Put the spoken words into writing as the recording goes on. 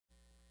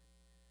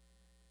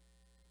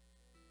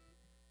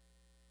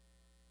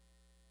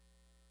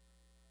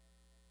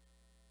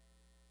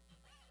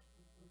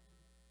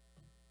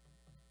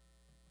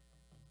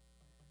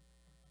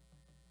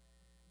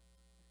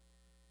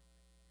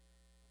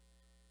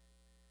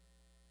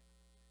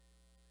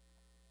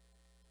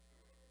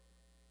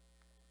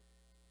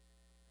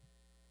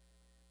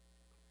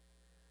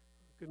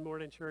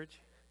morning,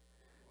 church.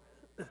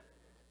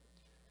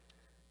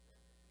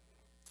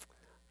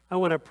 I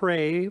want to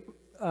pray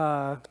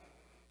so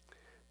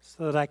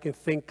that I can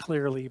think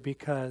clearly,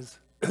 because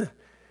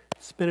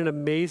it's been an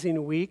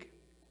amazing week.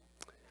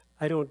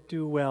 I don't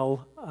do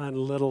well on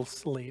little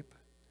sleep.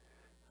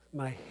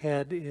 My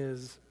head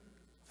is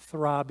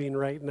throbbing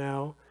right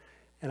now,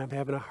 and I'm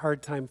having a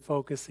hard time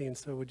focusing.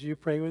 So would you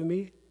pray with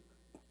me?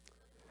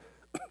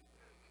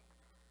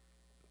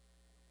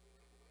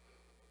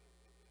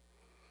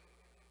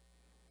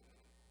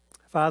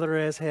 Father,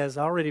 as has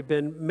already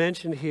been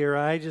mentioned here,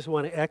 I just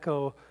want to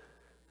echo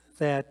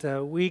that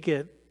we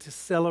get to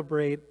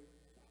celebrate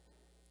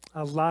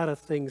a lot of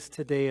things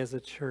today as a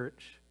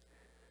church.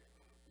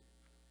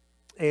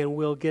 And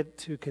we'll get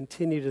to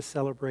continue to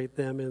celebrate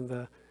them in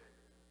the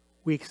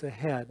weeks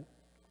ahead.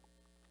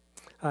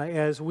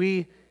 As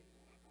we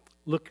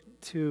look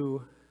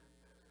to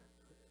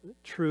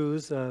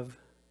truths of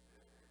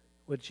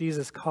what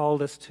Jesus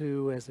called us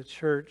to as a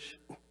church,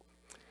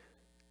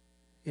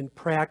 in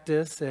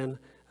practice and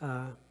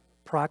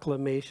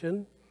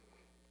proclamation,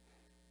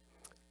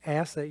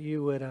 ask that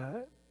you would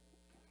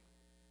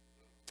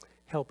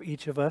help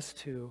each of us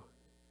to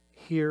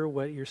hear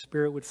what your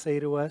Spirit would say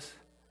to us.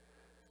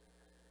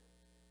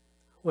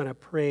 I want to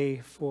pray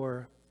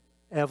for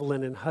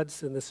Evelyn and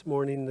Hudson this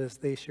morning as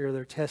they share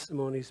their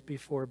testimonies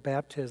before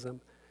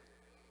baptism.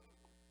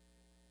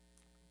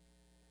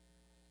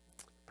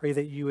 Pray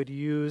that you would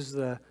use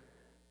the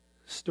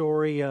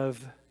story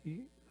of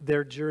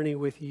their journey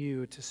with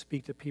you to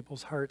speak to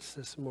people's hearts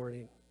this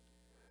morning.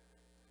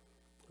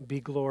 Be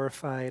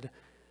glorified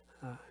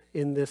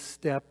in this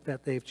step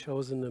that they've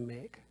chosen to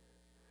make.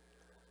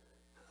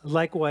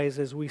 Likewise,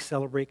 as we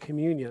celebrate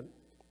communion,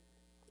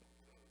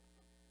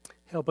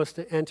 help us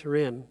to enter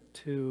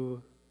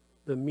into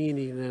the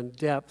meaning and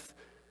depth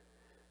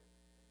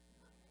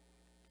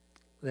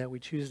that we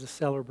choose to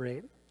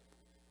celebrate.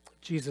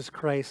 Jesus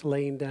Christ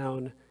laying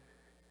down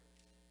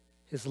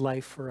his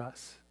life for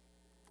us,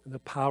 and the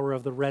power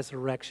of the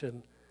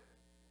resurrection,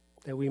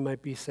 that we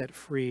might be set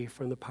free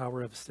from the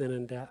power of sin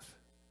and death.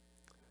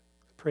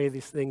 Pray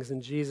these things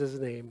in Jesus'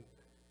 name.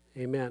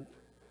 Amen.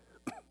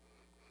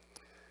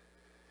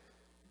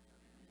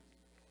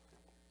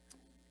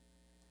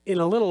 In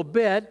a little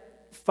bit,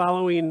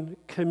 following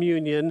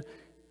communion,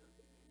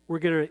 we're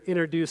going to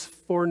introduce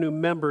 4 new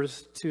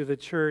members to the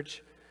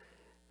church.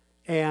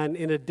 And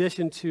in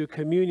addition to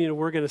communion,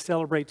 we're going to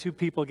celebrate 2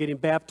 people getting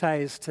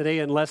baptized today,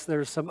 unless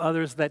there's some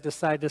others that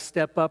decide to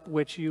step up,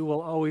 which you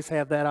will always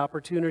have that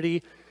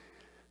opportunity.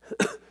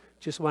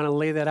 Just want to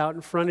lay that out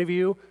in front of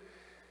you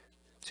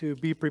to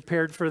be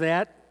prepared for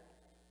that.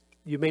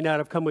 You may not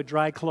have come with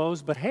dry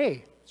clothes, but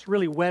hey, it's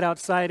really wet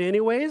outside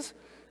anyways.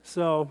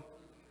 So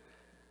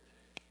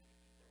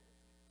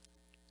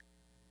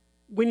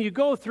when you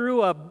go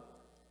through a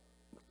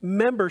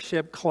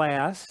membership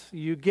class,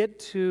 you get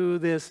to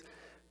this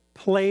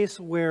place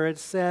where it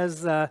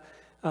says,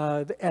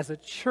 as a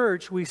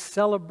church, we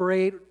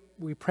celebrate,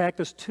 we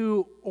practice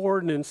 2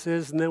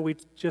 ordinances, and then we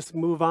just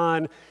move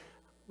on.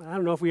 I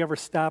don't know if we ever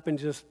stop and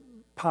just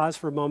pause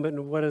for a moment,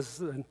 and what is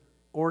an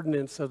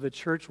ordinance of the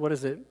church? What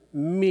does it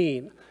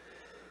mean?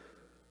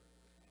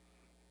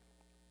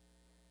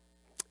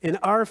 In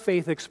our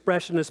faith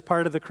expression as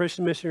part of the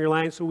Christian Missionary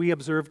Alliance, we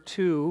observe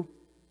 2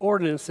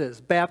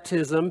 ordinances: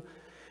 baptism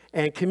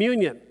and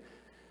communion.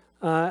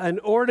 An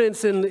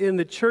ordinance in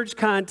the church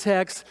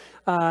context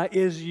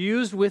is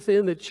used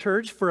within the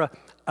church for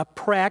a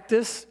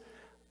practice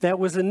that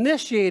was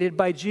initiated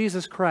by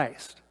Jesus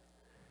Christ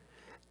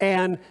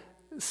and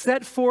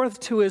set forth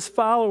to his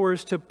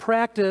followers to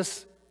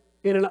practice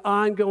in an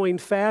ongoing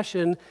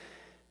fashion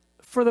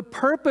for the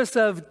purpose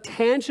of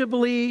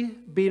tangibly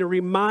being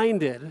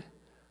reminded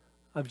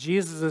of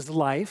Jesus'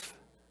 life,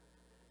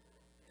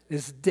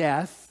 his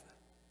death,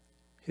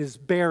 his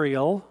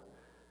burial,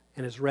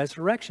 and his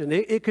resurrection.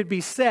 It could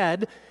be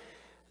said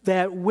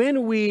that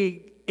when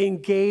we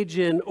engage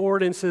in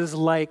ordinances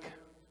like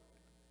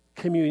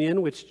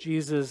communion, which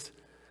Jesus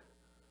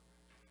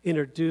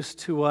introduced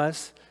to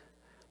us,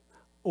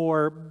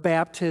 or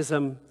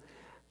baptism,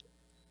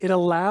 it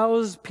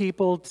allows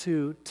people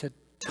to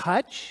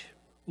touch,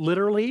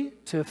 literally,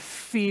 to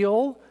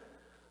feel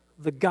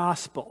the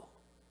gospel,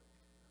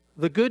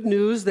 the good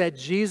news that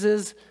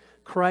Jesus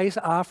Christ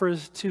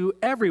offers to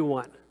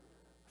everyone: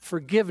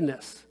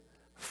 forgiveness,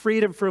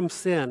 freedom from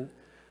sin,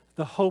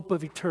 the hope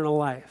of eternal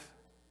life.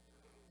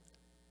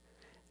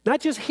 Not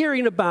just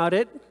hearing about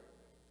it,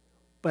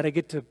 but I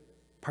get to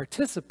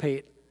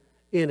participate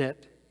in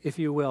it, if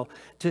you will,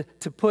 to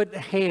put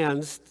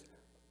hands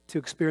to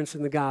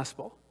experiencing the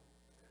gospel.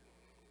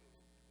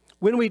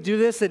 When we do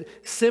this, it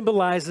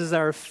symbolizes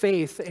our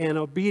faith and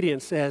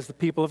obedience as the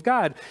people of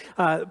God.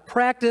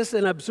 Practice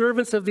and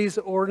observance of these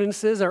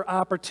ordinances are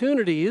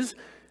opportunities.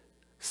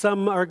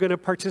 Some are going to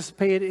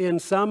participate in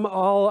some,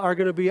 all are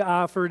going to be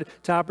offered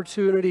to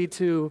opportunity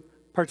to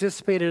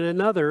participate in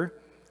another,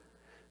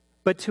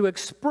 but to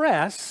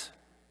express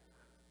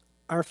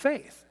our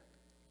faith.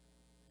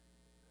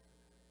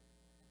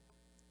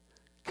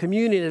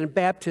 Communion and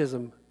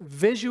baptism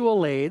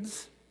visual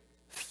aids,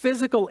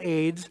 physical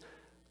aids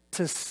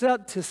to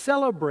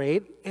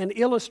celebrate and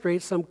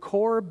illustrate some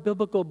core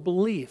biblical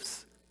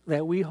beliefs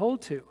that we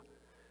hold to.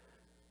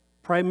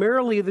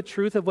 Primarily the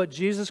truth of what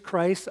Jesus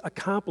Christ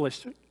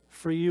accomplished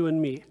for you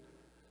and me.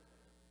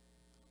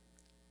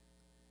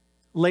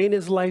 Laying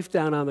his life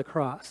down on the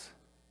cross.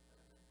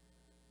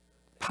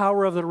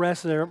 Power of the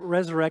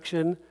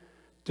resurrection,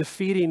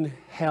 defeating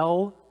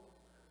hell,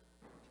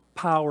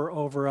 power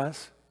over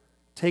us,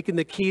 taking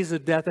the keys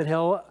of death and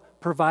hell,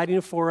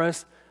 providing for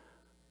us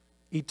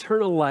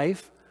eternal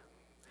life.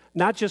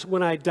 Not just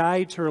when I die,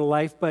 eternal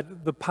life,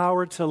 but the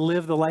power to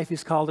live the life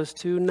he's called us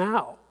to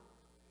now.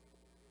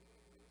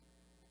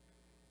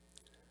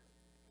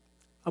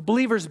 A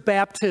believer's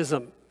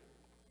baptism.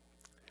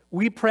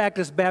 We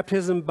practice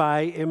baptism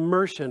by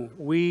immersion.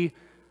 We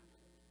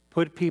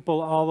put people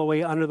all the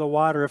way under the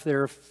water if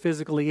they're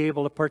physically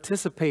able to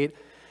participate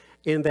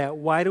in that.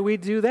 Why do we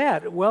do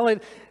that? Well,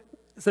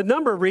 it's a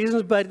number of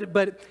reasons,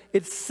 but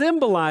it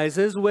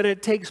symbolizes, when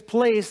it takes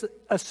place,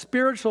 a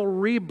spiritual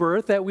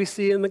rebirth that we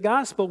see in the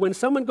gospel. When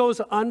someone goes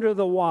under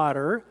the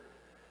water,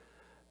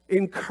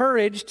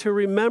 encouraged to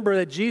remember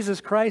that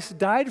Jesus Christ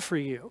died for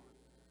you,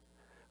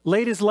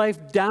 laid his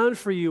life down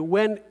for you,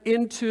 went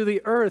into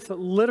the earth,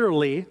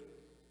 literally.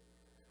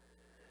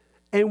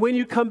 And when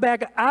you come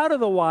back out of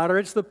the water,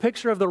 it's the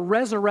picture of the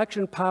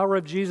resurrection power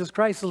of Jesus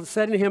Christ,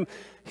 setting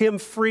him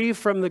free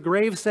from the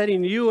grave,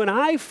 setting you and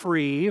I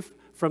free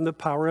from the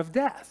power of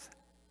death.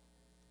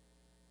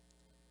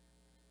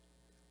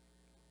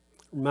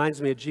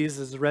 Reminds me of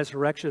Jesus'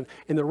 resurrection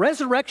and the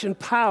resurrection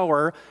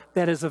power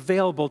that is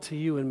available to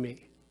you and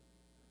me.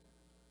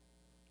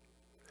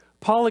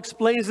 Paul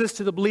explains this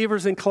to the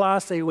believers in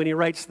Colossae when he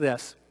writes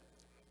this.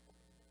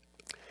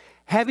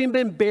 Having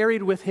been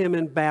buried with him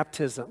in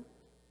baptism,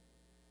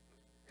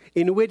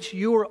 in which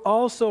you were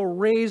also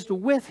raised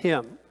with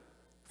him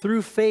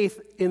through faith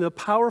in the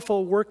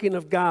powerful working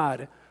of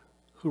God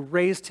who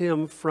raised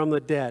him from the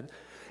dead.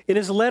 In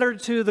his letter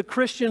to the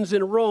Christians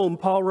in Rome,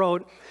 Paul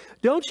wrote,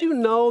 "Don't you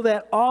know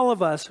that all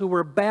of us who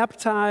were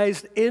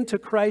baptized into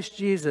Christ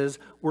Jesus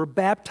were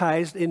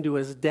baptized into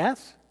his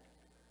death?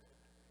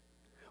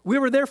 We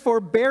were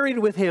therefore buried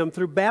with him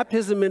through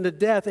baptism into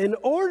death, in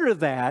order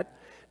that,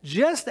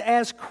 just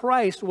as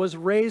Christ was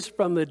raised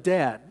from the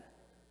dead,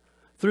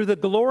 through the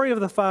glory of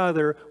the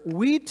Father,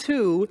 we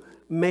too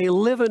may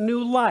live a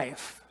new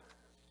life."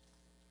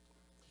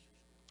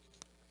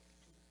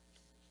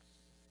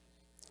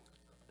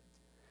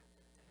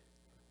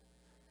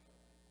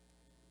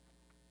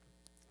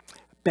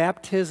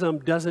 Baptism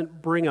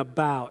doesn't bring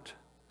about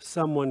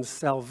someone's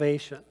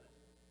salvation.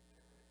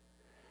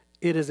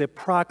 It is a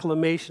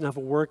proclamation of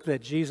a work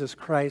that Jesus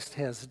Christ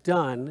has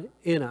done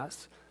in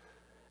us,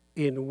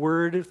 in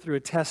word, through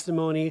a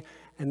testimony,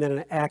 and then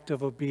an act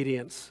of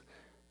obedience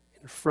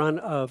in front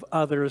of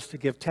others to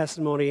give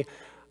testimony.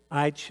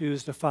 I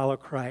choose to follow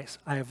Christ.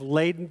 I have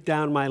laid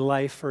down my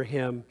life for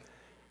him,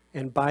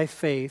 and by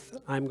faith,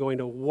 I'm going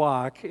to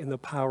walk in the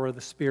power of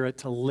the Spirit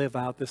to live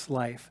out this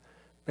life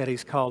that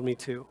he's called me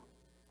to.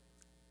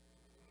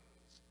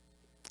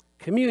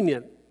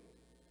 Communion.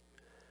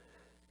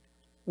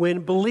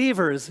 When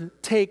believers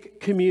take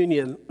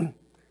communion,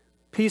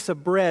 piece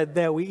of bread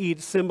that we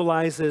eat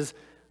symbolizes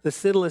the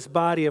sinless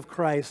body of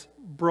Christ,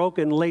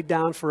 broken, laid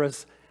down for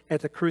us at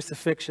the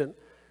crucifixion.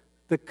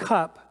 The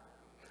cup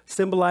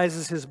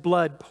symbolizes his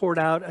blood poured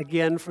out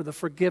again for the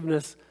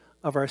forgiveness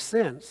of our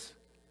sins.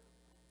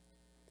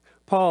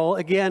 Paul,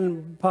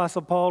 again,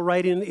 Apostle Paul,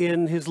 writing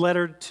in his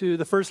letter to,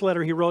 the first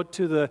letter he wrote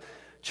to the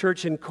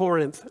church in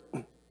Corinth,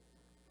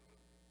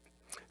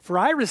 "For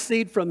I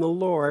received from the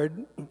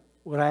Lord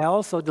what I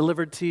also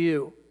delivered to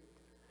you,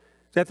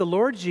 that the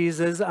Lord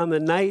Jesus, on the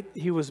night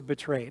he was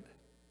betrayed,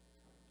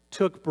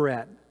 took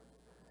bread.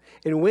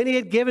 And when he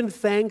had given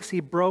thanks,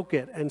 he broke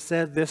it and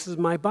said, 'This is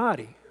my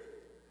body,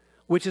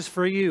 which is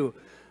for you.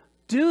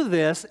 Do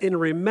this in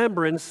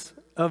remembrance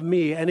of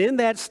me.'" And in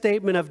that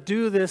statement of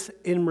 "do this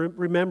in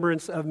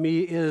remembrance of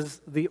me"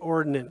 is the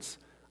ordinance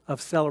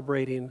of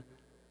celebrating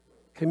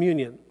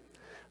communion.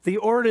 The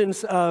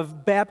ordinance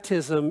of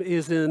baptism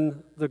is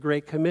in the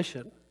Great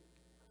Commission.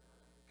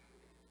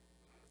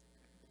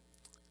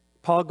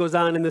 Paul goes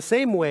on in the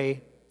same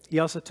way. He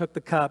also took the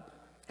cup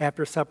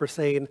after supper,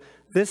 saying,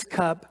 "This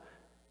cup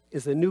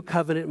is the new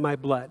covenant in my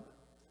blood.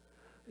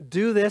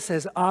 Do this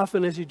as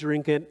often as you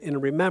drink it in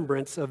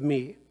remembrance of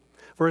me.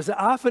 For as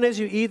often as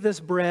you eat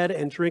this bread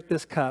and drink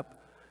this cup,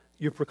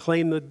 you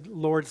proclaim the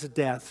Lord's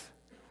death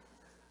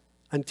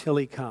until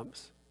he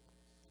comes."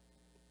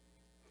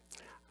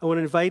 I want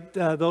to invite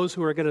those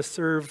who are going to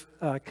serve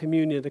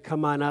communion to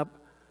come on up.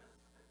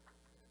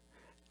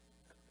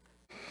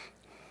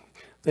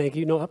 Thank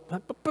you. No,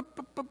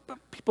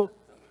 people.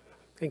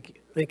 Thank you.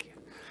 Thank you.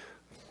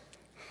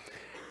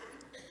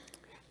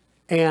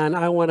 And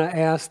I want to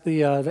ask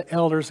the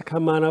elders to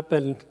come on up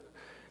and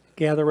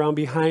gather around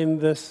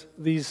behind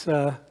these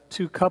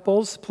two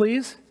couples,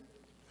 please.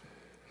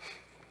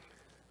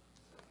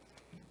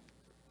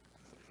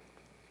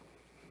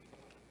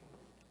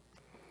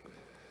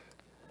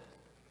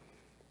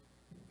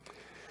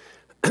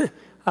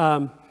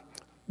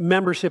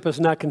 membership is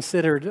not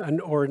considered an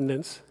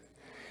ordinance.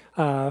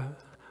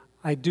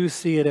 I do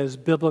see it as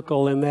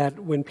biblical in that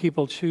when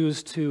people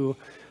choose to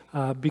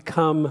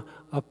become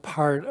a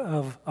part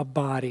of a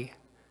body.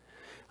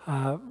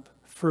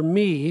 For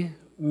me,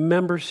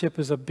 membership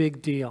is a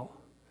big deal.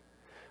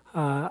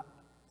 I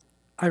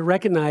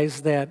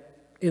recognize that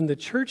in the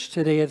church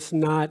today, it's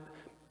not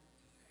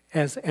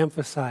as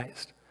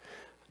emphasized.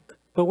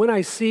 But when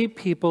I see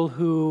people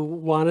who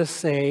want to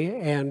say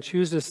and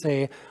choose to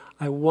say,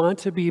 I want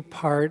to be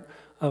part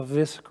of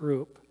this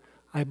group.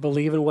 I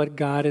believe in what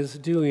God is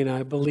doing.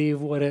 I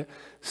believe what it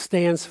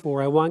stands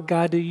for. I want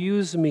God to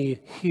use me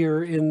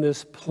here in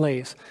this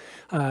place,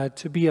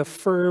 to be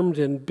affirmed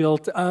and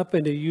built up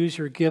and to use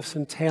your gifts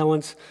and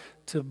talents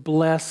to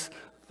bless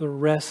the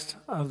rest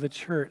of the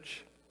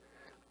church.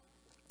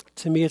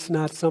 To me, it's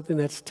not something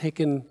that's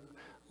taken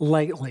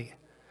lightly.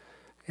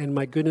 And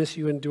my goodness,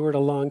 you endured a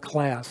long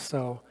class,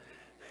 so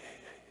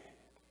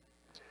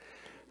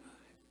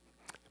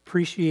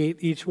appreciate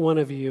each one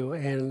of you.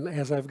 And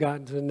as I've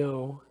gotten to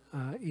know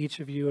each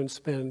of you and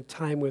spend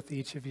time with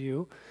each of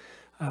you,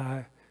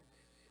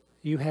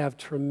 you have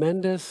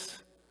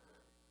tremendous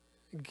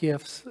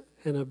gifts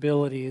and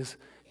abilities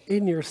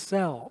in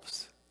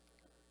yourselves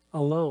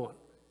alone.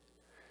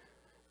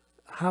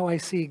 How I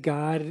see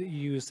God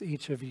use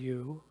each of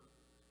you,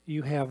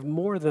 you have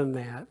more than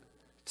that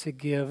to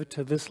give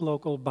to this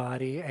local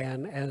body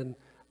and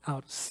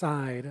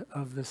outside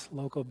of this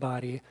local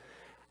body,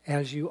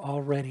 as you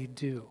already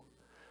do.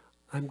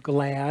 I'm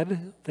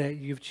glad that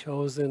you've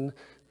chosen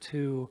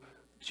to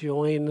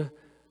join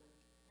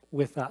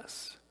with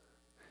us.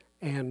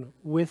 And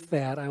with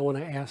that, I want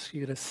to ask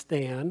you to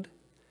stand.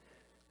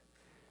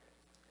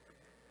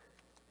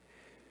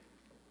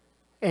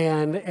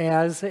 And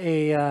as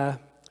a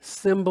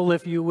symbol,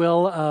 if you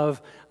will,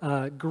 of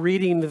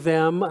greeting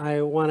them,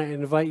 I want to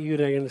invite you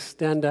to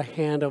extend a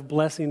hand of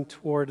blessing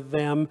toward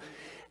them.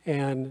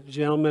 And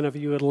gentlemen, if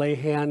you would lay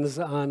hands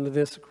on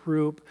this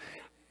group.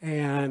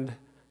 And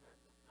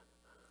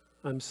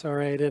I'm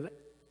sorry I didn't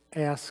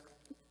ask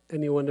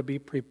anyone to be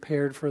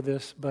prepared for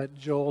this, but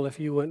Joel, if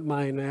you wouldn't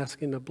mind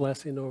asking a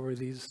blessing over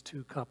these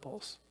two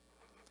couples.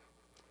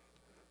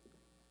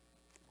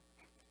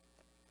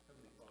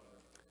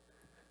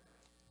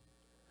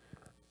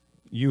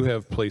 You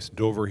have placed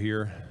Dover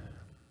here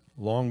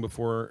long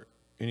before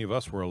any of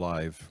us were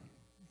alive.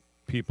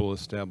 People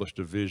established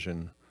a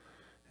vision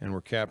and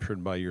were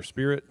captured by your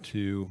spirit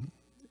to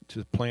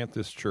plant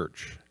this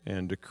church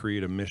and to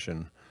create a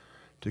mission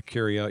to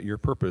carry out your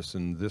purpose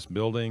in this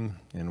building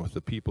and with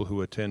the people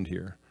who attend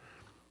here.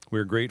 We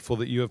are grateful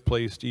that you have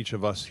placed each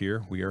of us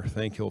here. We are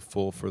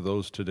thankful for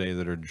those today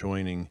that are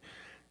joining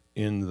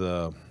in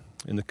the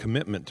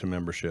commitment to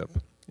membership,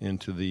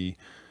 into the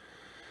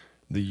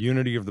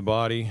unity of the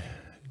body,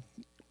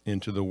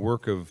 into the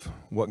work of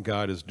what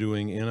God is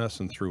doing in us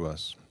and through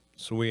us.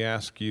 So we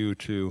ask you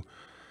to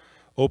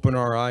open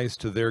our eyes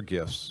to their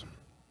gifts,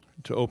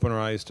 to open our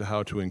eyes to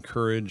how to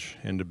encourage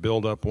and to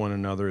build up one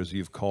another as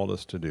you've called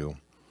us to do.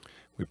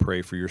 We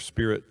pray for your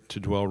spirit to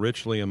dwell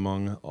richly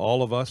among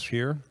all of us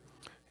here,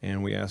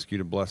 and we ask you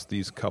to bless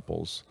these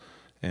couples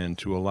and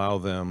to allow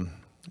them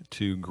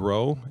to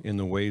grow in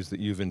the ways that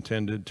you've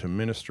intended, to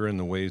minister in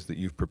the ways that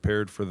you've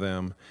prepared for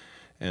them,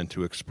 and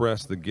to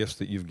express the gifts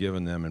that you've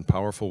given them in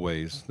powerful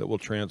ways that will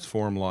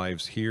transform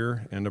lives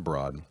here and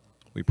abroad.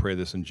 We pray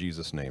this in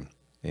Jesus' name.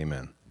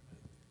 Amen.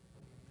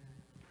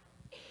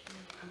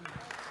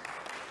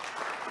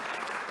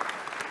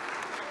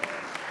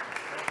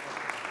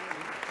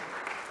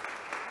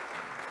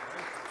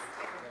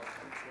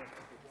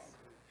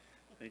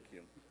 Thank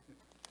you.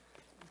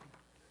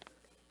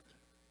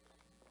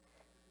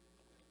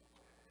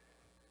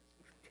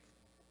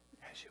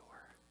 As you were.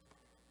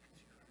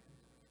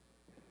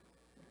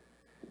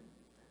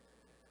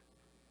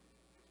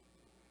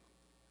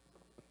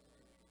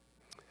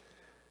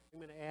 I'm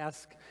going to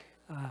ask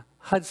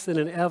Hudson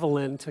and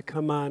Evelyn to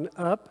come on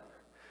up.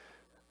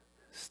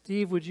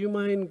 Steve, would you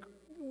mind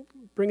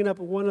bringing up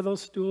one of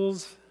those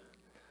stools?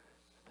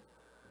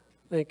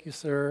 Thank you,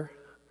 sir.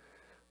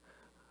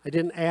 I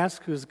didn't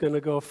ask who's going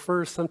to go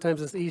first.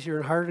 Sometimes it's easier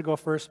and harder to go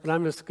first, but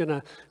I'm just going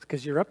to,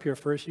 because you're up here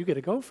first, you get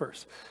to go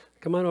first.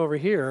 Come on over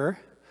here.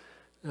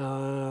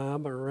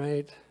 I'm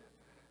right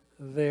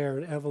there.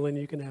 And Evelyn,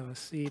 you can have a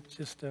seat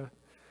just to...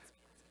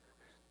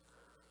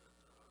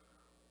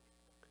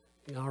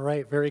 All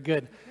right, very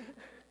good.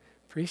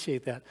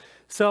 Appreciate that.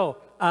 So,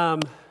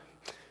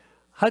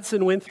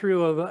 Hudson went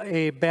through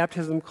a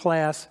baptism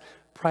class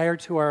prior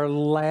to our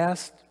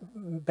last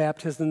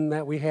baptism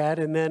that we had,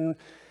 and then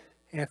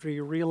after he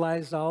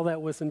realized all that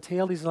was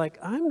entailed, he's like,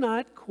 I'm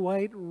not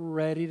quite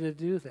ready to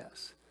do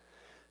this.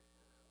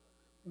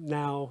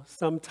 Now,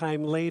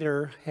 sometime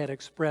later, had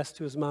expressed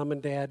to his mom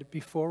and dad,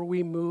 before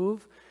we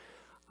move,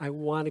 I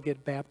want to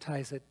get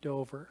baptized at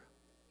Dover,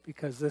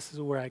 because this is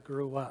where I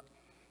grew up.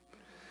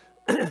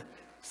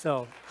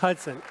 So,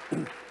 Hudson.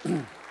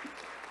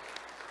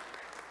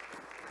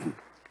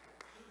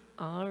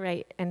 All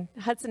right. And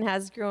Hudson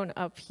has grown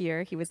up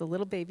here. He was a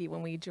little baby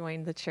when we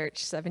joined the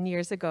church 7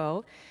 years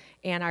ago.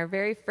 And our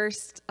very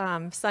first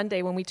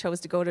Sunday when we chose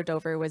to go to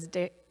Dover was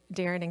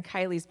Darren and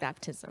Kylie's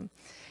baptism.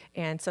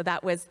 And so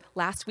that was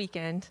last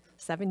weekend,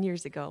 7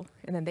 years ago.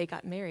 And then they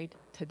got married.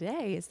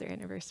 Today is their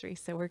anniversary.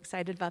 So we're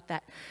excited about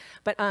that.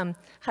 But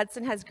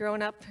Hudson has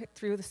grown up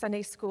through the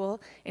Sunday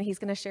school, and he's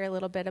going to share a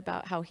little bit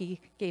about how he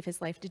gave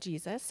his life to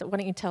Jesus. So why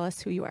don't you tell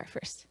us who you are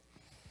first?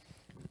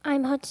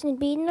 I'm Hudson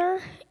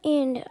Biedner,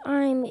 and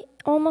I'm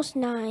almost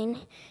 9,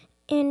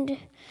 and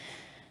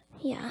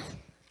yeah.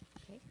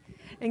 Okay.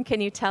 And can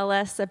you tell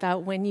us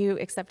about when you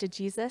accepted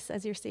Jesus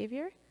as your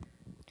Savior?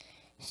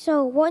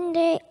 So one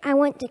day I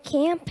went to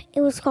camp.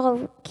 It was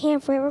called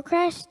Camp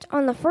Rivercrest.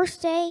 On the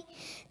first day,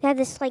 they had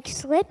this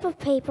slip of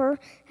paper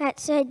that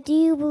said, "Do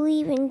you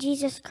believe in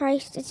Jesus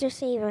Christ as your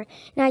Savior?"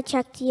 And I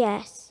checked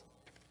yes.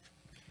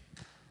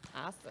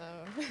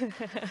 Awesome.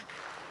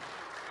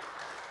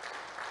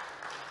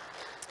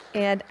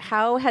 And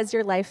how has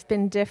your life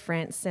been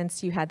different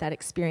since you had that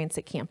experience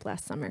at camp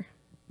last summer?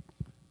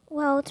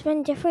 Well, it's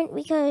been different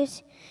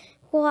because,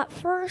 at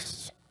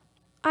first,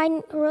 I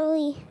didn't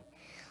really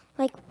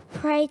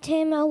pray to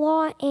him a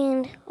lot,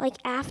 and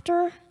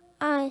after,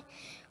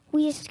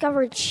 we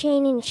discovered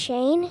Shane and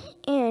Shane,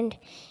 and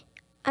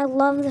I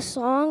love the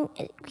song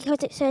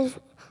because it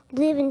says,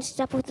 "Live in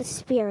step with the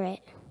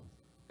Spirit."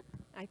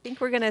 I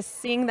think we're going to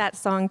sing that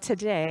song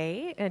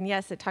today. And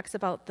yes, it talks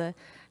about the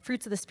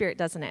fruits of the Spirit,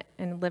 doesn't it?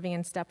 And living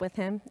in step with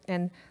him.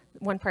 And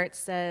one part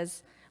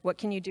says, "What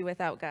can you do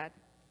without God?"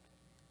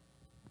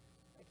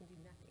 I can do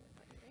nothing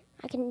without you, right?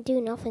 I can do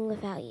nothing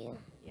without you.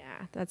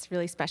 Yeah, that's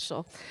really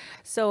special.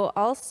 So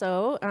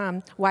also,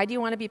 why do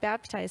you want to be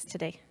baptized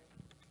today?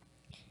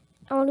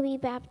 I want to be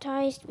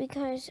baptized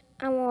because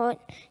I want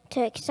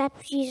to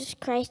accept Jesus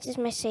Christ as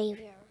my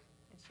Savior.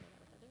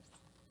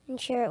 And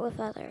share it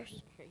with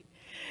others. Great.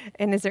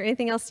 And is there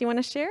anything else you want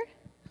to share?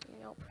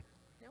 Nope.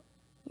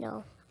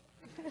 No.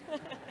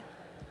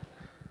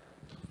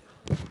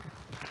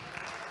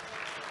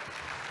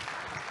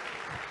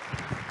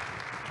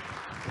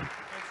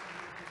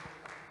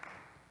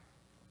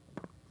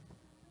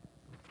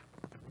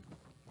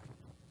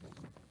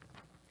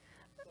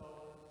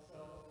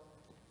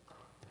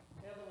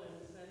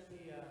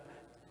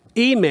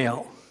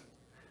 Email,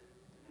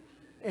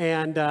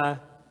 and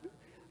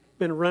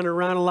been running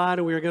around a lot,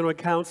 and we were going to a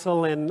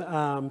council, and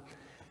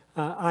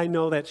I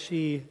know that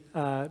she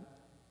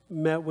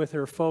met with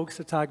her folks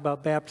to talk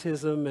about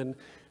baptism, and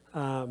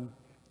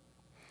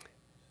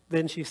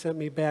then she sent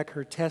me back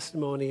her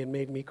testimony and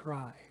made me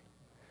cry.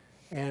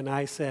 And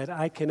I said,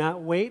 I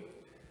cannot wait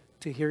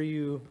to hear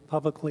you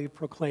publicly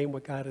proclaim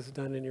what God has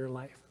done in your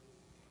life.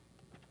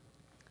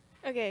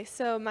 Okay,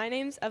 so my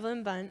name's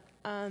Evelyn Bunt.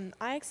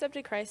 I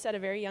accepted Christ at a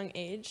very young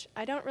age.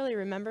 I don't really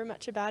remember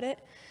much about it,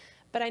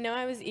 but I know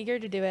I was eager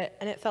to do it,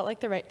 and it felt like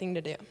the right thing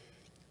to do.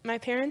 My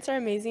parents are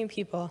amazing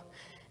people,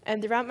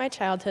 and throughout my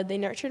childhood, they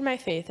nurtured my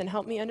faith and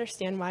helped me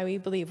understand why we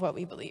believe what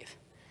we believe.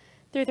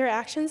 Through their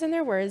actions and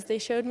their words, they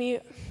showed me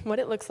what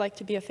it looks like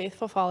to be a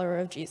faithful follower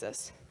of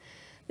Jesus.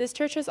 This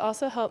church has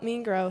also helped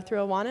me grow through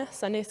Awana,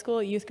 Sunday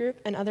school, youth group,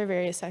 and other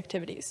various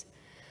activities.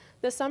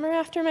 The summer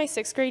after my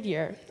 6th grade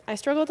year, I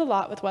struggled a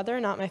lot with whether or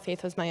not my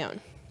faith was my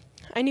own.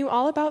 I knew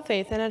all about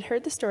faith and had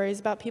heard the stories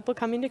about people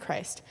coming to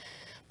Christ,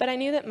 but I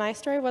knew that my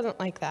story wasn't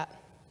like that.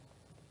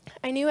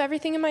 I knew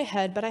everything in my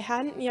head, but I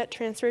hadn't yet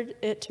transferred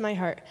it to my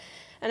heart,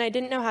 and I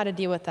didn't know how to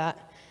deal with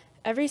that.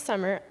 Every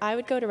summer, I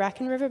would go to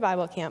Raccoon River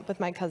Bible Camp with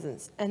my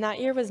cousins, and that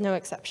year was no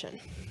exception.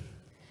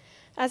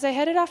 As I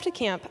headed off to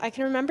camp, I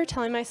can remember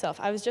telling myself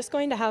I was just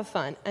going to have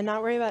fun and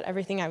not worry about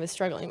everything I was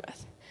struggling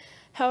with.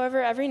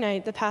 However, every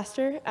night, the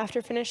pastor,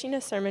 after finishing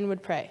a sermon,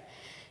 would pray.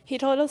 He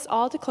told us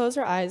all to close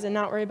our eyes and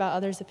not worry about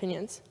others'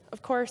 opinions.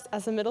 Of course,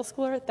 as a middle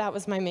schooler, that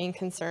was my main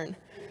concern.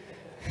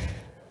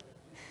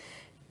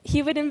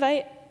 He would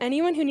invite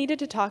anyone who needed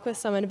to talk with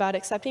someone about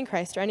accepting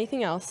Christ or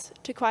anything else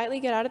to quietly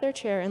get out of their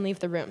chair and leave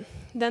the room.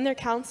 Then their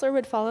counselor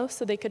would follow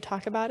so they could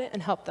talk about it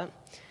and help them.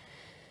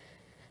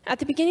 At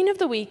the beginning of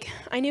the week,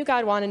 I knew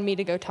God wanted me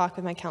to go talk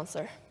with my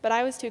counselor, but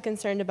I was too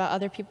concerned about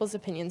other people's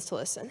opinions to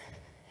listen.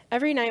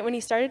 Every night when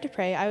he started to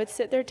pray, I would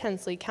sit there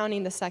tensely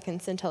counting the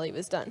seconds until he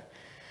was done.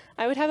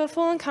 I would have a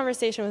full-on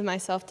conversation with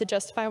myself to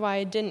justify why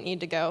I didn't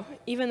need to go,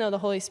 even though the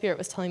Holy Spirit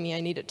was telling me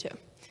I needed to.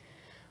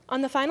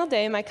 On the final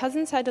day, my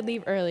cousins had to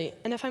leave early,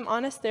 and if I'm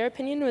honest, their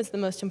opinion was the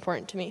most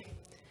important to me.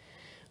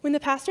 When the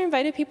pastor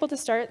invited people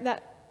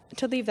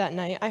to leave that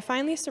night, I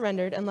finally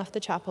surrendered and left the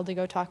chapel to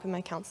go talk with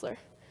my counselor.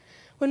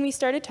 When we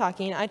started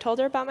talking, I told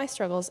her about my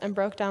struggles and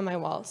broke down my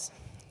walls.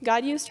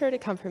 God used her to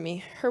comfort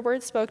me. Her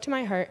words spoke to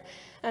my heart,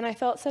 and I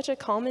felt such a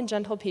calm and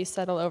gentle peace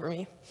settle over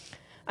me.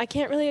 I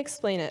can't really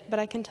explain it, but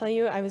I can tell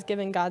you I was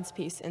given God's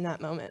peace in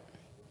that moment.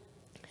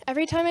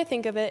 Every time I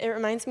think of it, it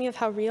reminds me of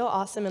how real,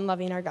 awesome, and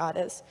loving our God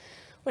is.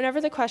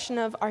 Whenever the question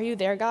of, "Are you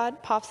there,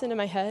 God?" pops into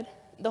my head,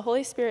 the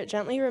Holy Spirit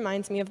gently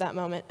reminds me of that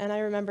moment, and I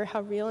remember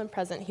how real and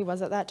present he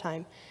was at that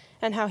time,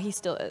 and how he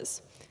still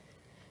is.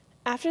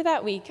 After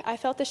that week, I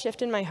felt a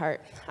shift in my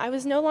heart. I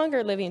was no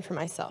longer living for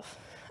myself.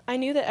 I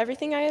knew that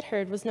everything I had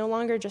heard was no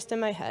longer just in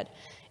my head,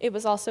 it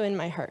was also in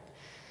my heart.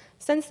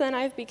 Since then,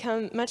 I've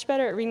become much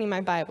better at reading my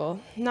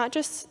Bible, not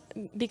just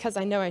because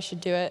I know I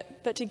should do it,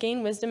 but to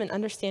gain wisdom and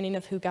understanding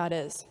of who God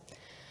is.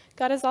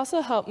 God has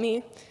also helped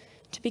me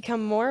to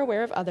become more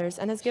aware of others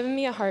and has given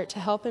me a heart to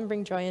help and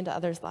bring joy into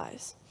others'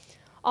 lives.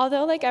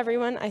 Although, like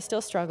everyone, I still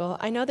struggle,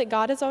 I know that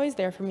God is always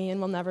there for me and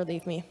will never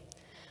leave me.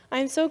 I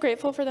am so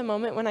grateful for the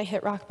moment when I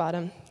hit rock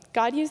bottom.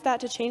 God used that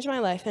to change my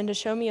life and to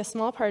show me a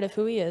small part of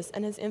who He is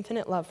and His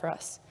infinite love for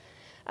us.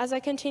 As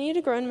I continue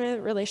to grow in my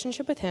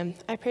relationship with Him,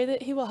 I pray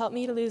that He will help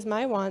me to lose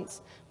my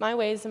wants, my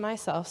ways, and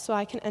myself so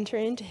I can enter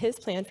into His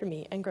plan for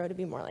me and grow to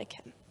be more like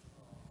Him.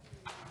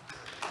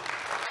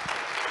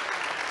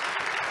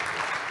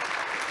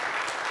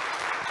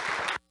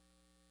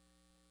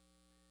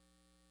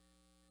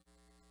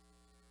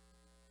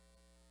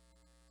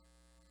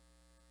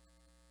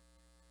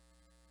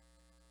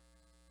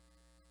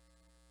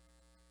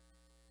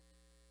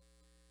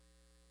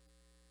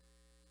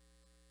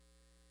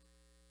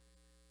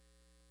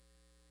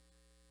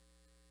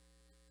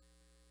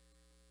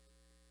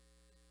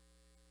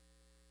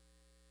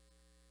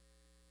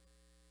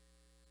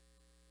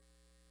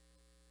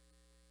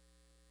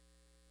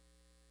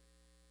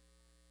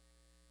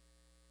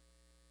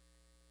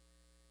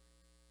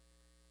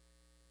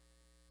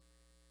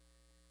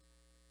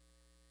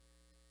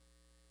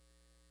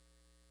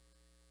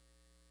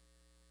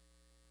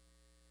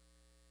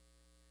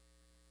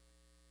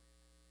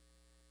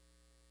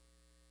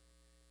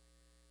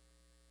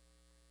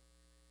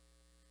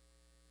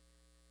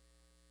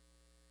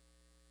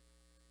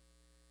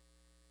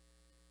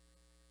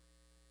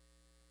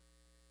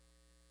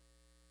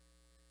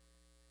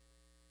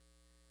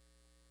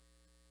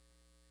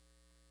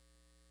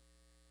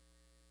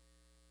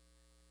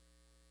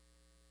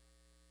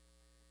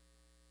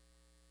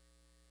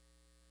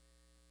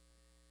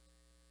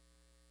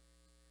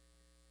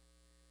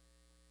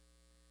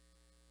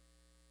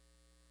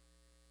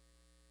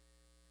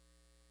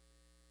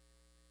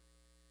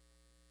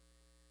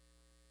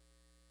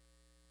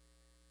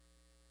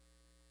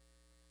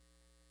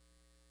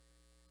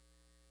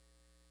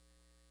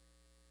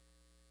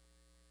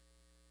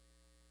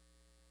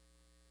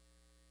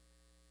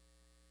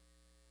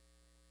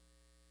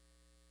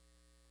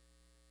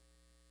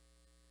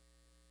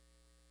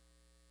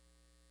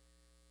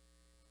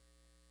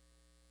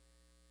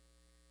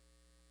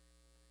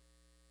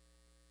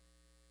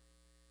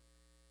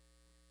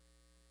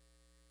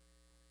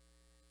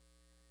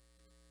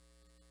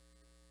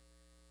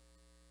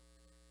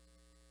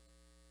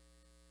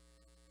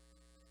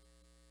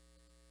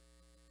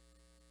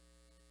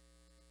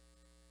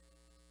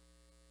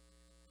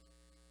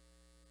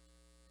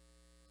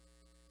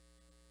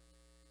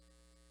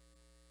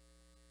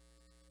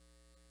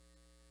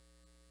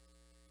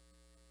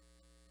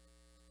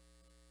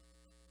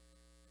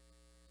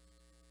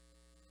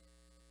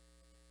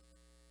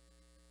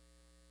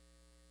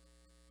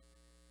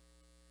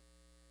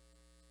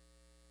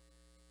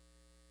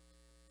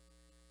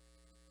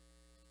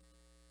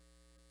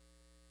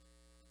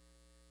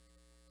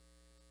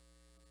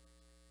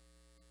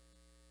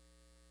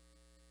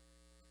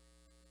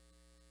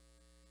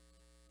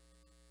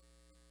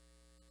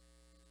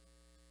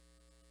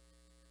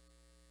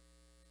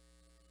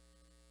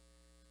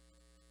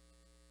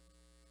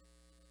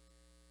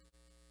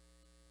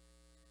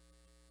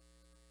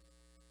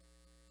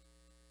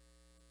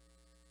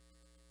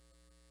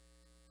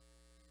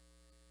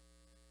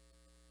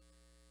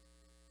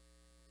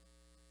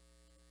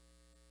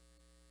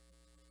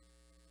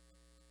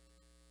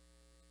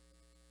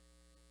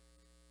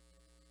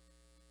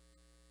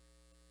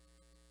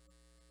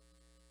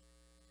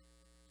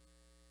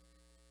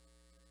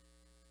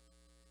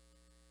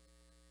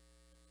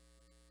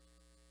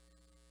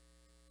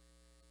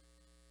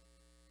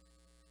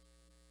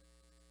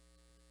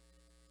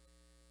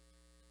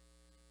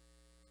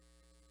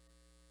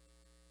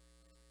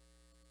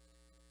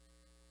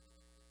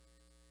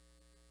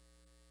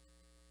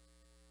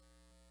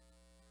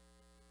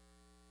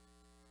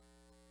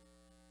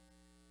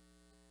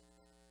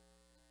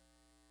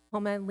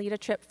 Home and lead a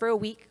trip for a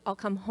week. I'll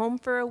come home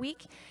for a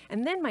week,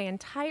 and then my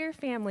entire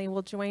family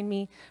will join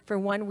me for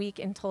 1 week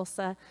in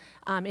Tulsa,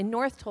 in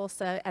North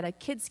Tulsa, at a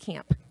kids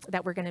camp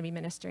that we're going to be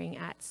ministering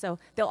at. So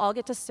they'll all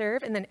get to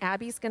serve, and then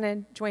Abby's going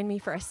to join me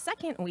for a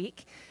second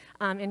week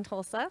in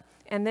Tulsa,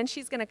 and then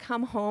she's going to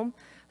come home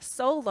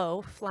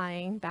solo,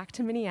 flying back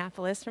to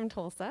Minneapolis from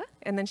Tulsa,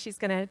 and then she's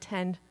going to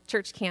attend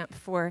church camp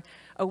for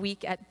a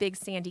week at Big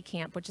Sandy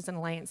Camp, which is an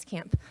Alliance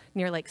camp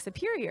near Lake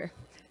Superior.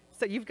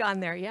 So you've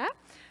gone there, yeah?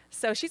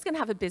 So she's going to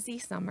have a busy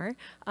summer,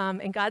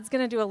 and God's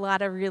going to do a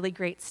lot of really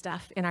great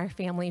stuff in our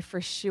family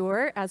for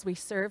sure as we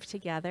serve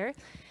together.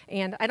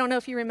 And I don't know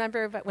if you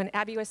remember, but when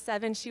Abby was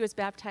 7, she was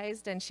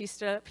baptized, and she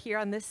stood up here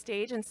on this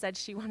stage and said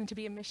she wanted to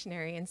be a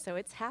missionary, and so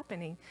it's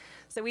happening.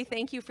 So we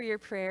thank you for your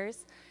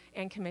prayers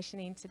and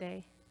commissioning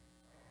today.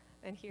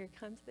 And here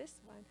comes this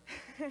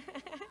one.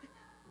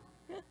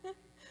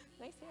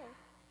 Nice hair.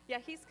 Yeah,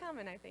 he's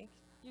coming, I think.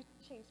 You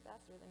changed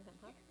faster than him,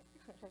 huh?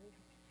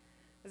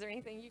 Is there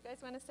anything you guys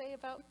want to say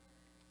about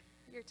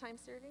your time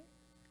serving?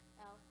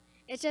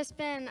 It's just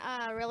been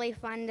really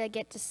fun to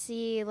get to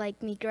see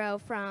like me grow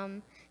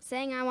from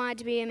saying I wanted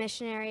to be a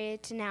missionary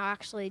to now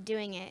actually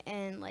doing it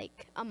in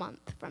like a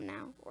month from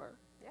now or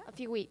a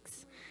few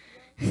weeks.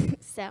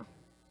 So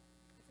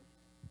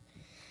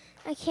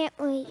I can't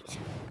wait.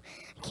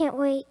 I can't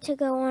wait to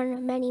go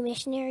on many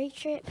missionary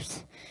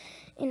trips,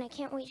 and I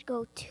can't wait to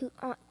go to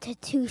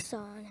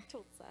Tucson.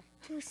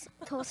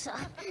 Tulsa.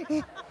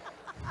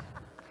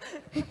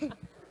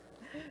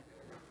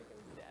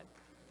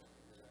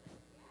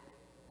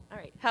 All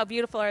right. How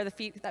beautiful are the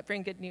feet that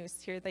bring good news?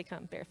 Here they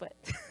come, barefoot.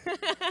 All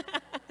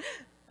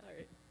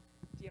right.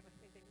 Do you have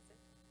anything to say?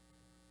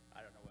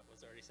 I don't know what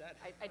was already said.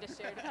 I just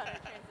shared about our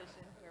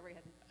transition, where we're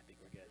headed. I think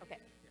we're good. Okay.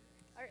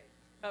 All right.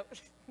 Oh,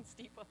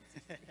 Steve wants to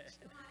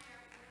speak.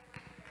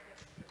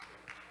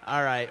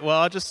 All right. Well,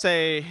 I'll just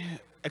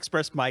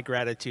express my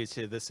gratitude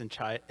to this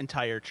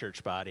entire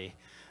church body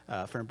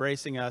for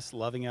embracing us,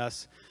 loving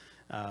us,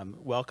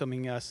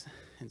 welcoming us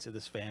into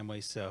this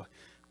family. So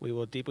we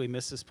will deeply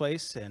miss this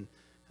place, and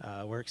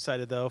we're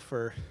excited, though,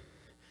 for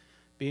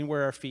being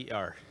where our feet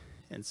are.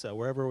 And so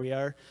wherever we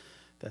are,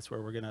 that's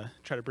where we're going to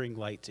try to bring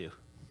light to.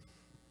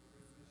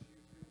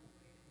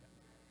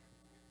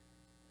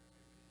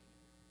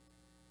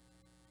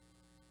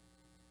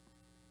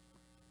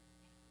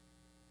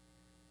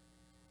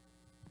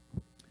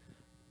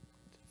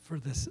 For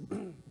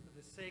the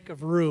sake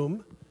of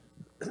room,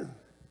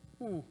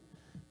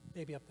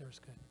 maybe up there is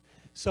good.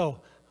 So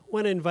I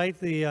want to invite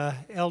the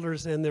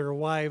elders and their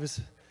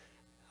wives.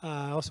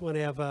 I also want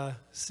to have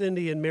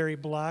Cindy and Mary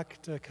Block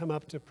to come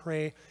up to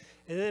pray.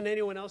 And then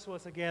anyone else who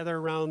wants to gather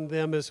around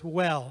them as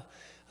well.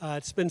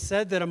 It's been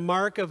said that a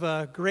mark of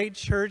a great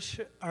church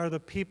are the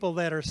people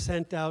that are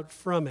sent out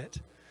from it.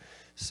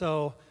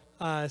 So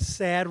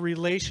sad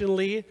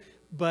relationally,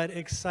 but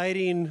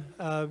exciting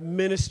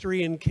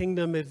ministry and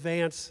kingdom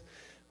advance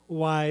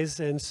wise.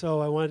 And so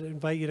I want to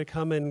invite you to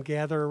come and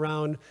gather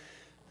around.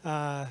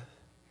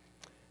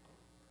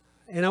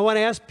 And I want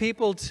to ask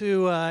people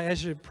to,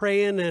 as you're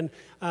praying, and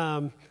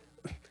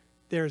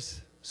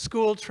there's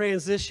school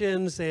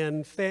transitions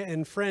and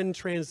friend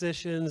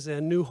transitions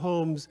and new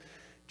homes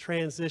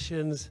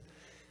transitions,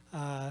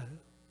 not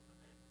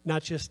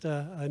just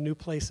a new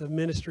place of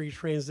ministry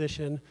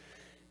transition.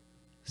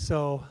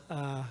 So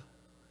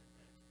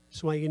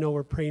just want you to know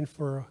we're praying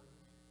for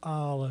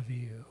all of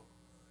you.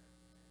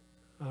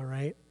 All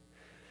right?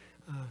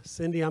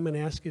 Cindy, I'm going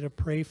to ask you to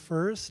pray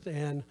first,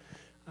 and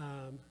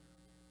then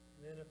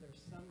if there's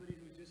somebody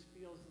who just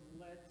feels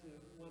led to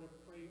want to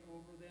pray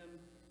over them,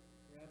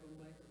 grab a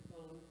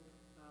microphone.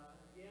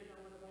 Again,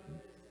 I want to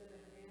invite you to send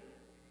a hand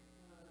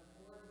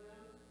toward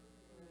them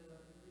and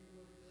read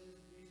with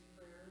these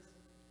prayers,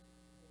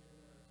 and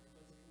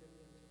let's commit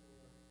them to the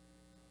Lord.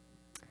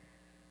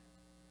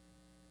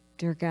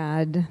 Dear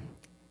God,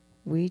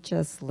 we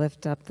just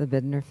lift up the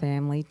Bidner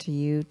family to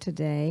you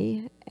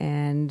today,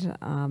 and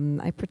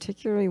I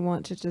particularly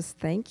want to just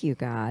thank you,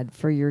 God,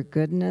 for your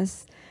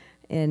goodness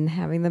in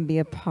having them be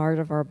a part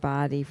of our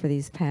body for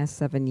these past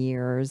 7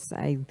 years.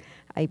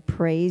 I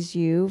praise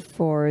you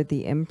for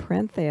the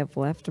imprint they have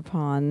left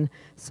upon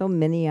so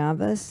many of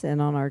us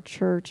and on our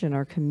church and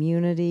our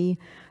community.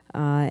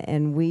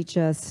 And we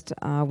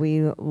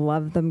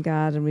love them,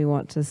 God, and we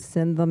want to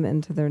send them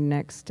into their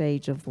next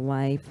stage of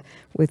life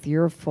with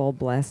your full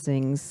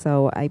blessings.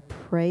 So I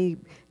pray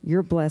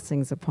your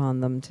blessings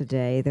upon them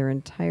today, their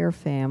entire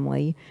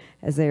family,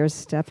 as they are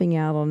stepping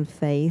out on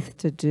faith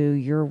to do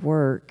your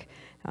work.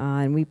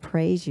 And we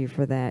praise you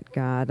for that,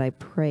 God. I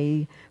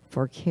pray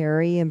for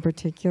Carrie in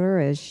particular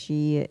as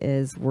she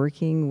is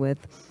working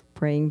with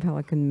Praying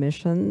Pelican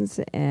Missions,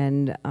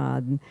 and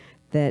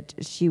that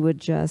she would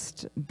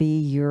just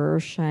be your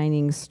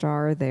shining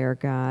star there,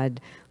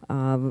 God,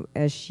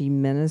 as she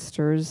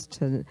ministers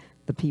to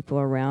the people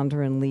around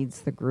her and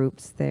leads the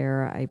groups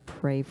there. I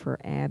pray for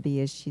Abby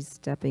as she's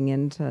stepping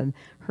into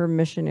her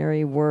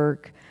missionary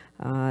work,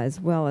 as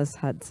well as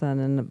Hudson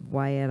and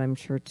Wyatt, I'm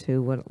sure,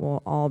 too,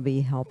 will all be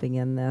helping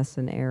in this,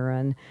 and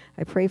Aaron.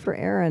 I pray for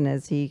Aaron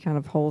as he kind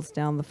of holds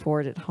down the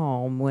fort at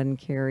home when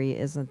Carrie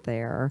isn't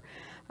there.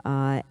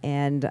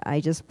 And I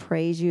just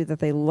praise you that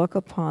they look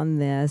upon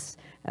this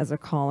as a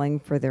calling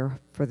for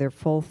their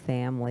full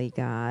family,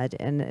 God.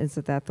 And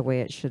isn't that the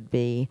way it should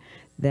be?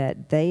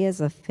 That they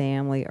as a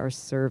family are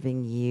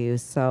serving you.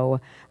 So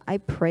I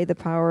pray the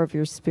power of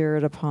your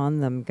Spirit upon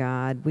them,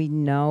 God. We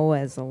know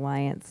as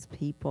Alliance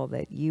people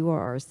that you are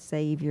our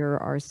Savior,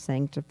 our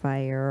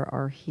Sanctifier,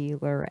 our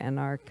Healer, and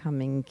our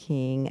coming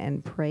King,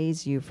 and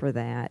praise you for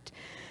that.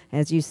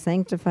 As you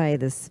sanctify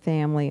this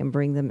family and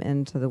bring them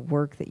into the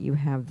work that you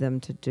have them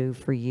to do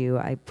for you,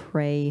 I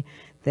pray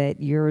that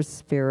your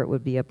Spirit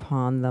would be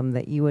upon them,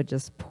 that you would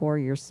just pour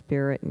your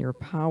Spirit and your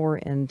power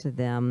into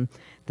them,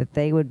 that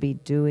they would be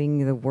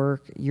doing the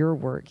work, your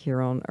work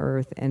here on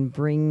earth, and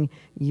bring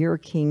your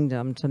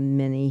kingdom to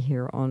many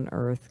here on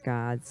earth,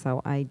 God.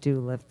 So I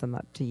do lift them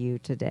up to you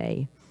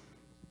today.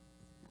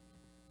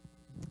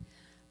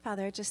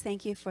 Father, I just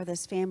thank you for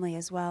this family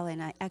as well,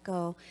 and I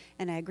echo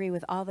and I agree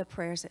with all the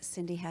prayers that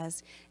Cindy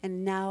has.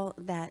 And now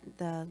that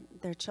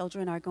their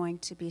children are going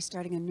to be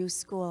starting a new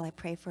school, I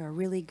pray for a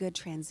really good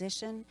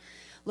transition.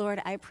 Lord,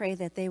 I pray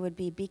that they would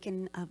be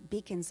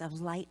beacons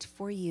of light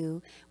for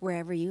you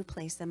wherever you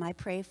place them. I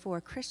pray for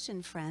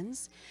Christian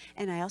friends,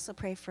 and I also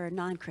pray for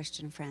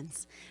non-Christian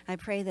friends. I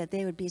pray that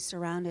they would be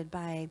surrounded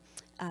by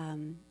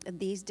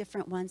these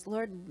different ones.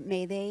 Lord,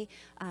 may they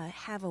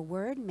have a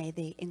word, may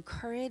they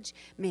encourage,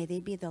 may they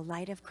be the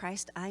light of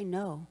Christ. I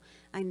know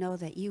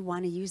that you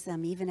want to use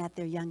them even at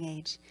their young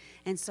age.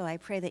 And so I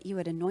pray that you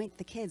would anoint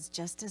the kids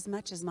just as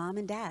much as mom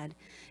and dad.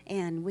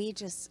 And we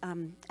just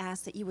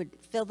ask that you would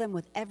fill them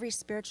with every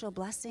spiritual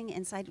blessing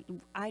inside.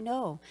 I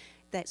know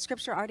that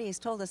Scripture already has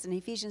told us in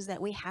Ephesians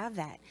that we have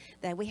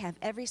that we have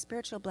every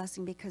spiritual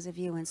blessing because of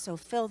you. And so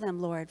fill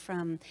them, Lord,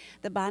 from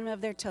the bottom of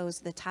their toes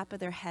to the top of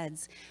their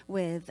heads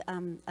with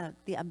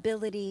the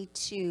ability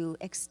to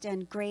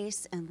extend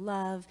grace and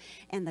love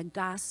and the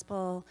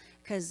gospel,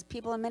 because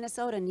people in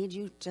Minnesota need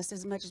you just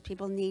as much as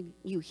people need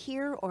you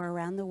here or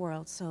around the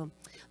world. So,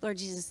 Lord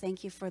Jesus,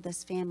 thank you for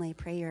this family.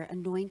 Pray your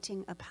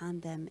anointing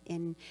upon them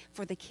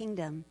for the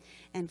kingdom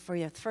and for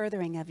your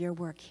furthering of your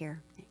work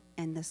here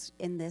in the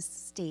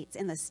states,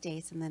 and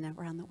then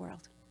around the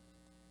world.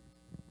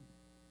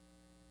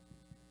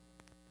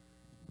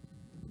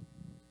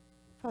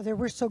 Father,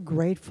 we're so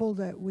grateful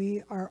that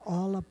we are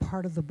all a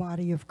part of the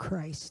body of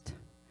Christ.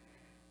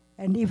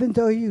 And even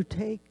though you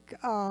take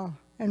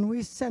and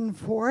we send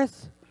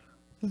forth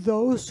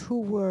those who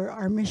were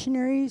our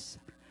missionaries,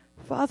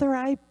 Father,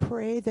 I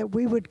pray that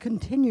we would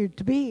continue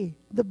to be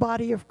the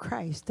body of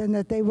Christ, and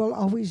that they will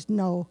always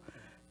know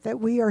that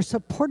we are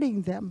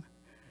supporting them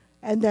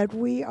and that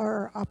we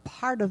are a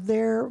part of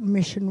their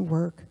mission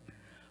work.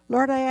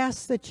 Lord, I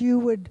ask that you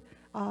would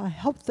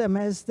help them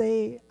as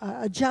they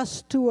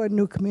adjust to a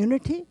new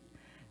community,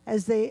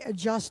 as they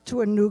adjust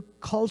to a new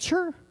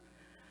culture.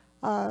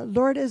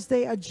 Lord, as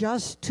they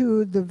adjust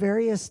to the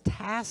various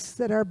tasks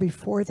that are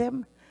before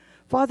them.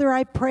 Father,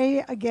 I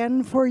pray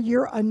again for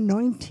your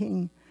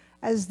anointing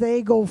as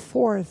they go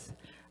forth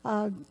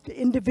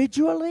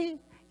individually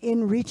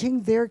in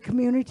reaching their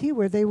community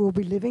where they will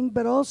be living,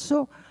 but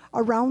also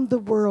around the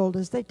world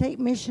as they take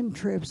mission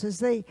trips, as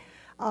they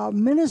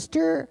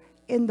minister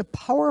in the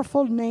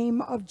powerful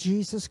name of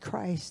Jesus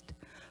Christ.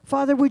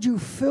 Father, would you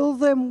fill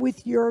them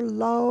with your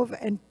love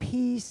and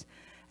peace?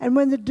 And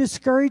when the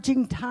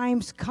discouraging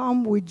times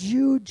come, would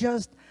you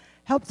just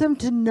help them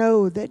to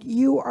know that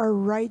you are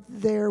right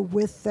there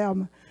with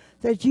them,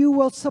 that you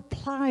will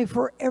supply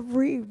for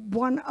every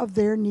one of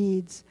their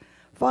needs.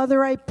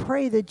 Father, I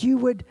pray that you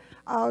would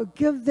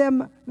give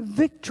them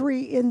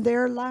victory in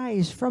their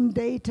lives from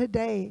day to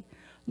day.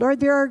 Lord,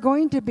 there are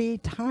going to be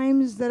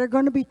times that are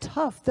going to be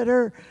tough, that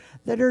are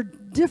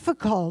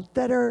difficult,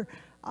 that are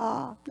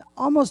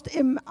almost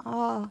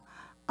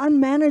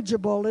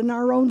unmanageable in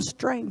our own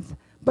strength.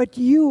 But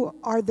you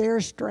are their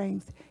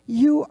strength.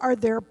 You are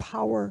their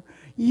power.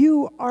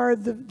 You are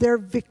their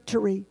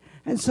victory.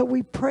 And so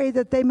we pray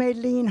that they may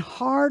lean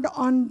hard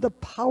on the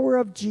power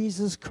of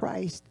Jesus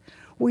Christ.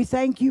 We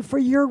thank you for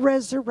your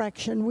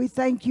resurrection. We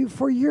thank you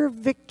for your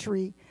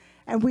victory.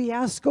 And we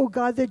ask, oh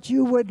God, that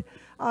you would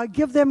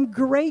give them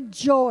great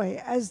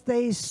joy as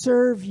they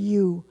serve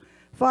you.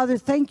 Father,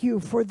 thank you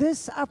for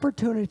this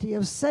opportunity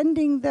of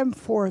sending them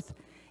forth.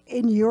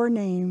 In your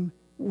name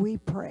we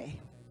pray.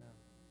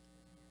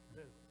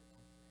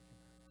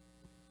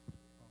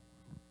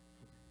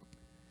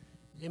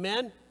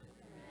 Amen?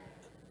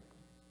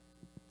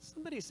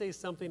 Somebody say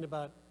something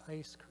about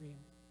ice cream.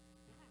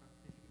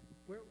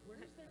 Where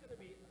is there going to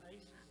be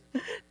ice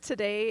cream?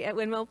 Today at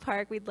Windmill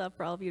Park, we'd love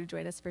for all of you to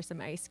join us for some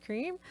ice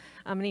cream.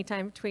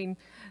 Anytime between,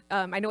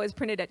 I know it was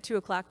printed at 2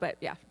 o'clock, but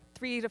yeah,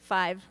 3 to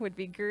 5 would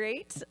be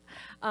great.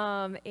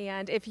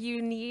 And if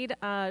you need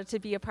to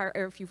be a part,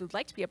 or if you would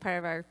like to be a part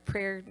of our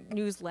prayer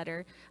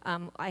newsletter,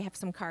 I have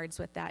some cards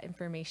with that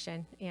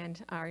information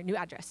and our new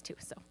address too,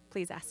 so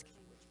please ask.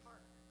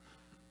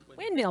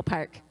 Windmill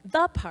Park,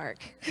 the park.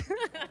 Ice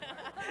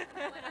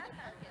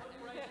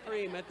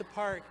cream at the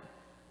park.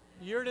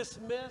 You're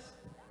dismissed.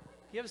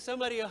 Give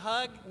somebody a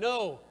hug.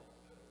 No.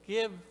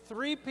 Give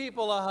 3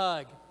 people a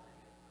hug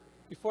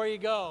before you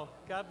go.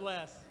 God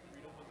bless.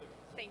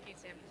 Thank you,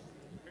 Tim.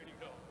 There you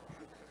go.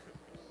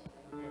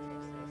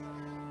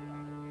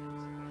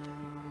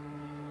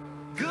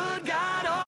 Good God.